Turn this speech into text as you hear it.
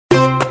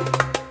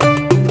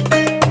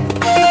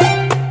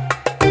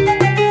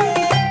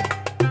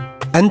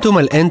أنتم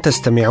الآن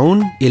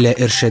تستمعون إلى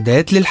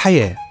إرشادات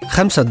للحياة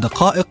 5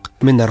 دقائق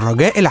من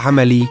الرجاء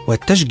العملي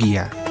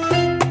والتشجيع.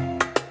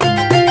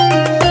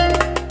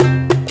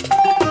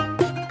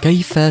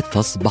 كيف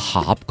تصبح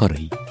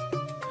عبقري؟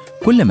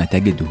 كل ما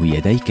تجده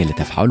يديك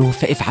لتفعله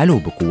فافعله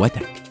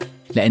بقوتك،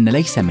 لأن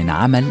ليس من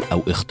عمل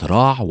أو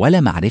اختراع ولا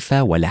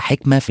معرفة ولا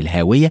حكمة في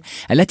الهاوية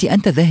التي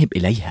أنت ذاهب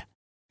إليها.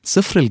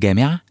 سفر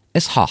الجامعة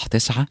إصحاح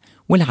 9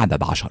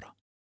 والعدد 10.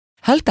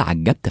 هل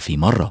تعجبت في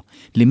مرة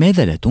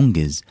لماذا لا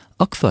تنجز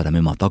أكثر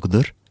مما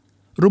تقدر؟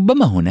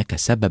 ربما هناك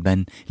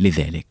سبباً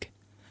لذلك.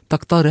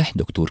 تقترح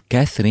دكتور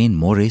كاثرين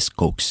موريس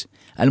كوكس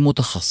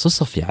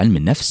المتخصصة في علم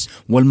النفس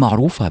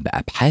والمعروفة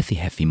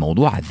بأبحاثها في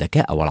موضوع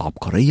الذكاء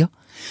والعبقرية،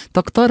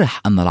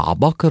 تقترح أن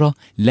العباقرة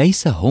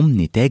ليس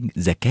هم نتاج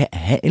ذكاء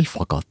هائل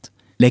فقط،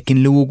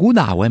 لكن لوجود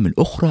عوامل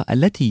أخرى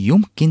التي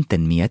يمكن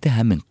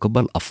تنميتها من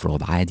قبل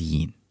أفراد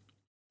عاديين.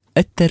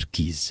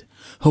 التركيز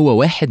هو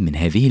واحد من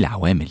هذه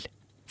العوامل،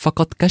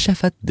 فقد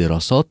كشفت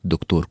دراسات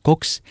دكتور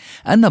كوكس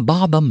أن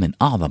بعضاً من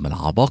أعظم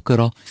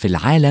العباقرة في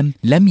العالم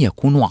لم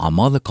يكونوا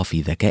عمالقة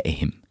في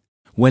ذكائهم،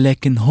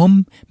 ولكن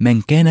هم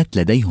من كانت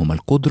لديهم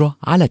القدرة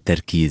على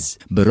التركيز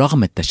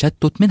برغم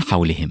التشتت من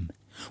حولهم.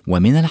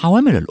 ومن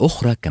العوامل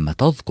الأخرى كما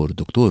تذكر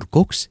دكتور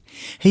كوكس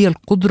هي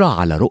القدرة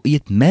على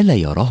رؤية ما لا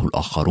يراه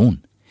الآخرون.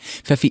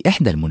 ففي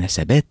إحدى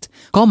المناسبات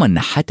قام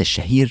النحات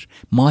الشهير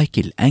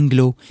مايكل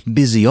أنجلو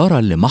بزيارة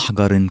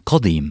لمحجر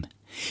قديم.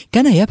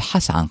 كان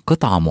يبحث عن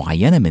قطعة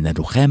معينة من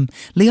الرخام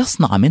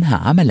ليصنع منها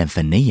عملا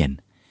فنيا.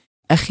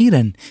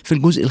 أخيرا في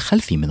الجزء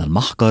الخلفي من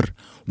المحجر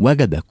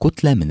وجد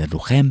كتلة من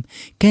الرخام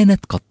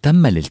كانت قد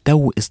تم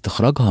للتو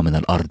استخراجها من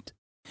الأرض،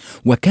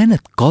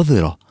 وكانت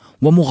قاذرة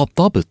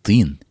ومغطاة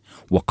بالطين.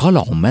 وقال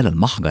عمال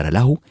المحجر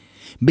له: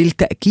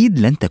 بالتأكيد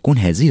لن تكون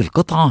هذه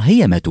القطعة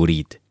هي ما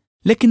تريد.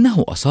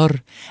 لكنه أصر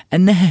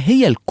أنها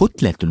هي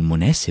الكتلة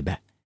المناسبة.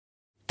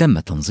 تم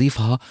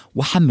تنظيفها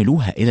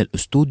وحملوها إلى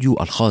الاستوديو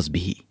الخاص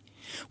به،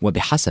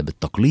 وبحسب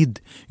التقليد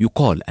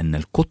يقال أن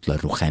الكتلة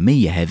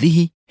الرخامية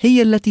هذه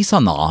هي التي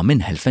صنع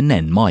منها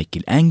الفنان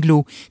مايكل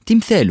أنجلو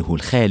تمثاله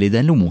الخالد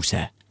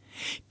لموسى.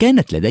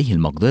 كانت لديه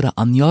المقدرة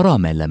أن يرى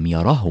ما لم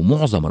يراه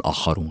معظم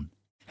الآخرون.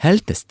 هل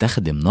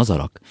تستخدم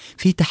نظرك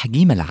في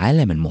تحجيم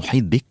العالم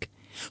المحيط بك؟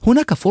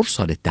 هناك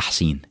فرصة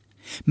للتحسين.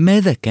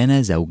 ماذا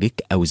كان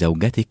زوجك أو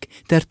زوجتك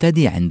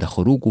ترتدي عند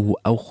خروجه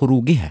أو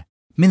خروجها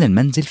من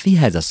المنزل في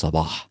هذا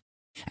الصباح؟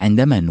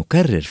 عندما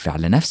نكرر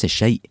فعل نفس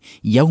الشيء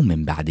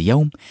يوم بعد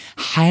يوم،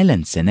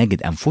 حالا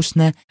سنجد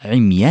أنفسنا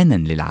عميانا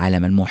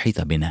للعالم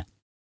المحيط بنا.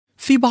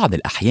 في بعض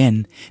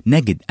الأحيان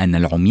نجد أن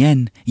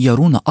العميان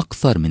يرون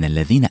أكثر من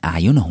الذين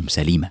أعينهم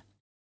سليمة.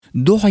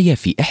 دعي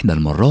في إحدى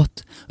المرات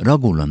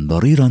رجلا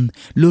ضريرا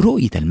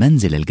لرؤية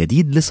المنزل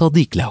الجديد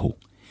لصديق له.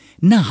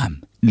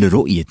 نعم،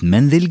 لرؤية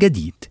منزل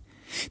جديد.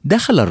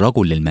 دخل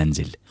الرجل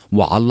للمنزل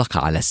وعلق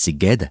على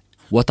السجادة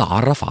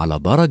وتعرف على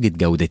درجة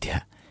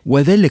جودتها،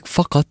 وذلك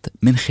فقط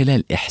من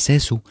خلال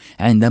إحساسه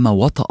عندما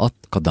وطأت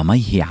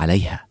قدميه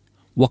عليها.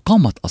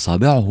 وقامت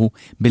أصابعه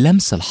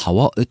بلمس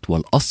الحوائط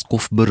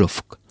والأسقف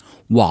برفق،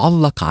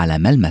 وعلق على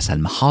ملمس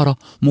المحارة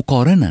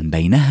مقارنا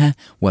بينها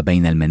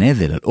وبين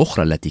المنازل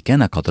الأخرى التي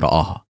كان قد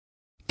رآها.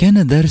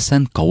 كان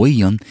درسا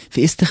قويا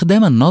في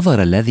استخدام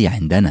النظر الذي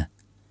عندنا.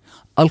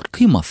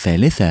 القيمة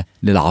الثالثة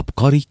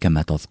للعبقري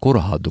كما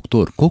تذكرها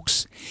دكتور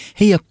كوكس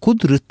هي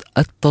قدرة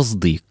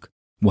التصديق،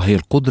 وهي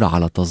القدرة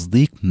على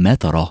تصديق ما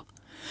تراه.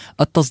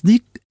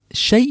 التصديق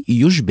شيء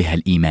يشبه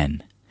الإيمان،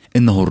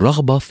 إنه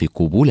الرغبة في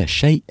قبول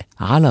الشيء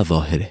على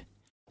ظاهره.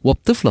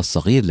 والطفل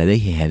الصغير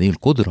لديه هذه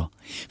القدرة،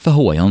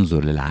 فهو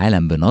ينظر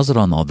للعالم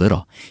بنظرة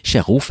ناظرة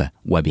شغوفة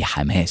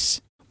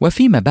وبحماس.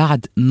 وفيما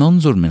بعد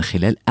ننظر من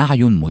خلال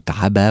أعين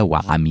متعبة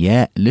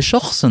وعمياء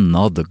لشخص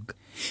ناضج.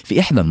 في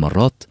إحدى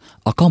المرات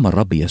أقام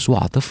الرب يسوع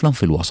طفلا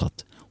في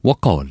الوسط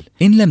وقال: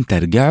 إن لم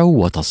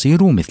ترجعوا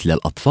وتصيروا مثل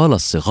الأطفال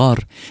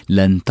الصغار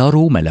لن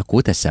تروا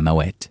ملكوت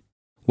السماوات.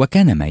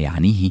 وكان ما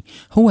يعنيه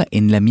هو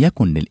إن لم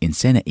يكن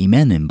للإنسان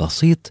إيمان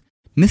بسيط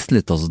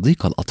مثل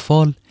تصديق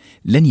الأطفال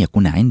لن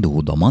يكون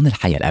عنده ضمان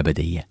الحياة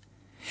الأبدية.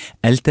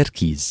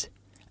 التركيز،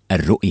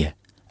 الرؤية،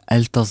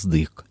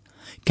 التصديق.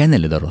 كان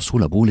لدى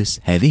الرسول بولس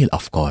هذه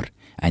الأفكار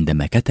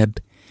عندما كتب: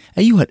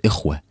 أيها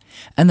الإخوة،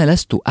 أنا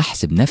لست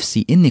أحسب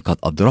نفسي إني قد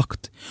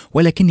أدركت،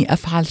 ولكني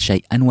أفعل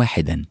شيئا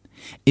واحدا،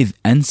 إذ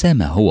أنسى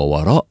ما هو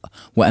وراء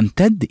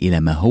وأمتد إلى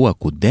ما هو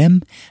قدام،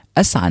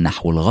 أسعى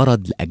نحو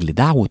الغرض لأجل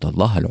دعوة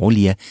الله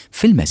العليا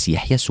في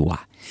المسيح يسوع.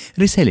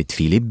 رسالة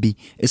فيليبي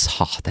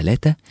إصحاح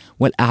 3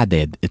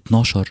 والأعداد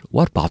 12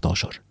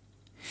 و14.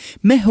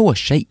 ما هو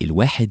الشيء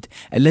الواحد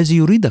الذي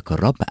يريدك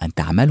الرب أن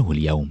تعمله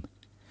اليوم؟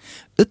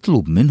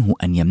 اطلب منه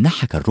أن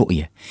يمنحك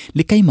الرؤية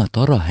لكيما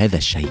ترى هذا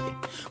الشيء،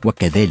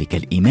 وكذلك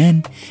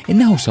الإيمان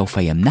إنه سوف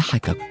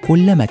يمنحك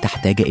كل ما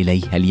تحتاج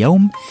إليه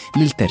اليوم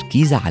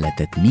للتركيز على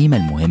تتميم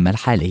المهمة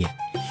الحالية،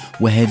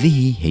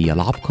 وهذه هي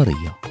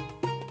العبقرية.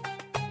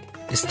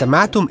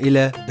 استمعتم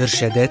إلى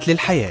إرشادات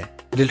للحياة.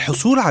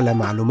 للحصول على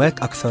معلومات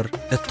أكثر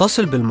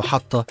اتصل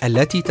بالمحطة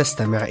التي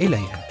تستمع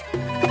إليها.